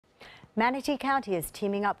Manatee County is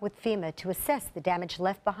teaming up with FEMA to assess the damage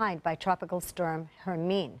left behind by Tropical Storm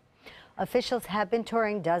Hermine. Officials have been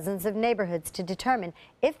touring dozens of neighborhoods to determine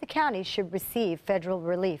if the county should receive federal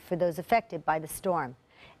relief for those affected by the storm.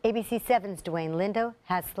 ABC 7's Dwayne Lindo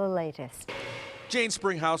has the latest. Jane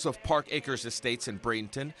Springhouse of Park Acres Estates in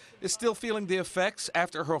Bradenton is still feeling the effects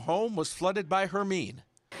after her home was flooded by Hermine.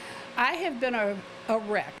 I have been a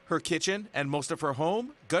wreck. Her kitchen and most of her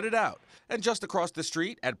home gutted out. And just across the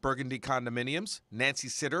street at Burgundy Condominiums, Nancy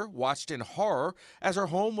Sitter watched in horror as her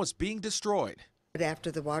home was being destroyed. But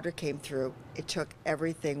after the water came through, it took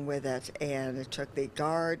everything with it, and it took the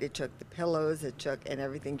guard, it took the pillows, and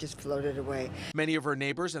everything just floated away. Many of her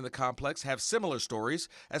neighbors in the complex have similar stories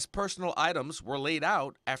as personal items were laid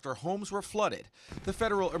out after homes were flooded. The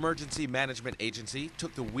Federal Emergency Management Agency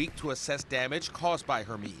took the week to assess damage caused by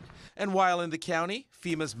Hermine. And while in the county,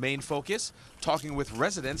 FEMA's main focus, talking with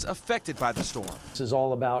residents affected by the storm. This is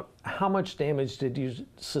all about how much damage did you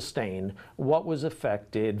sustain, what was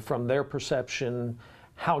affected from their perception,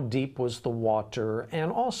 how deep was the water,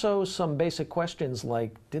 and also some basic questions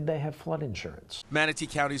like, did they have flood insurance? Manatee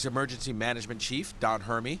County's Emergency Management Chief, Don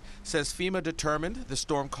Hermine, says FEMA determined the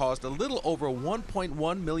storm caused a little over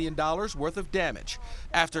 $1.1 million worth of damage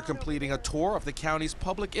after completing a tour of the county's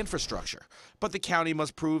public infrastructure. But the county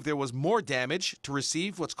must prove there was more damage to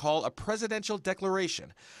receive what's called a presidential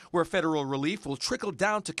declaration, where federal relief will trickle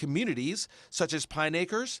down to communities such as Pine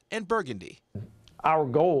Acres and Burgundy. Our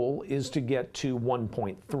goal is to get to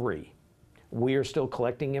 1.3. We are still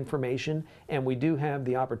collecting information, and we do have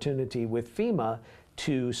the opportunity with FEMA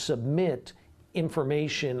to submit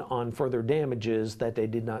information on further damages that they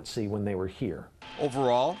did not see when they were here.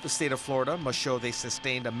 Overall, the state of Florida must show they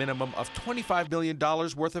sustained a minimum of $25 million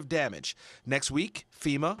worth of damage. Next week,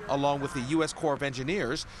 FEMA, along with the U.S. Corps of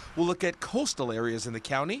Engineers, will look at coastal areas in the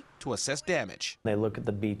county to assess damage. They look at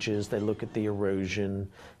the beaches, they look at the erosion,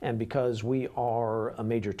 and because we are a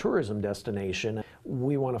major tourism destination,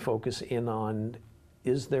 we want to focus in on,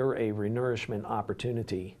 is there a renourishment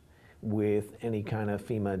opportunity with any kind of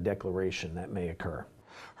FEMA declaration that may occur.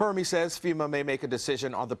 Hermine says FEMA may make a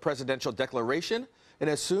decision on the presidential declaration in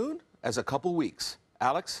as soon as a couple weeks.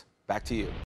 Alex, back to you.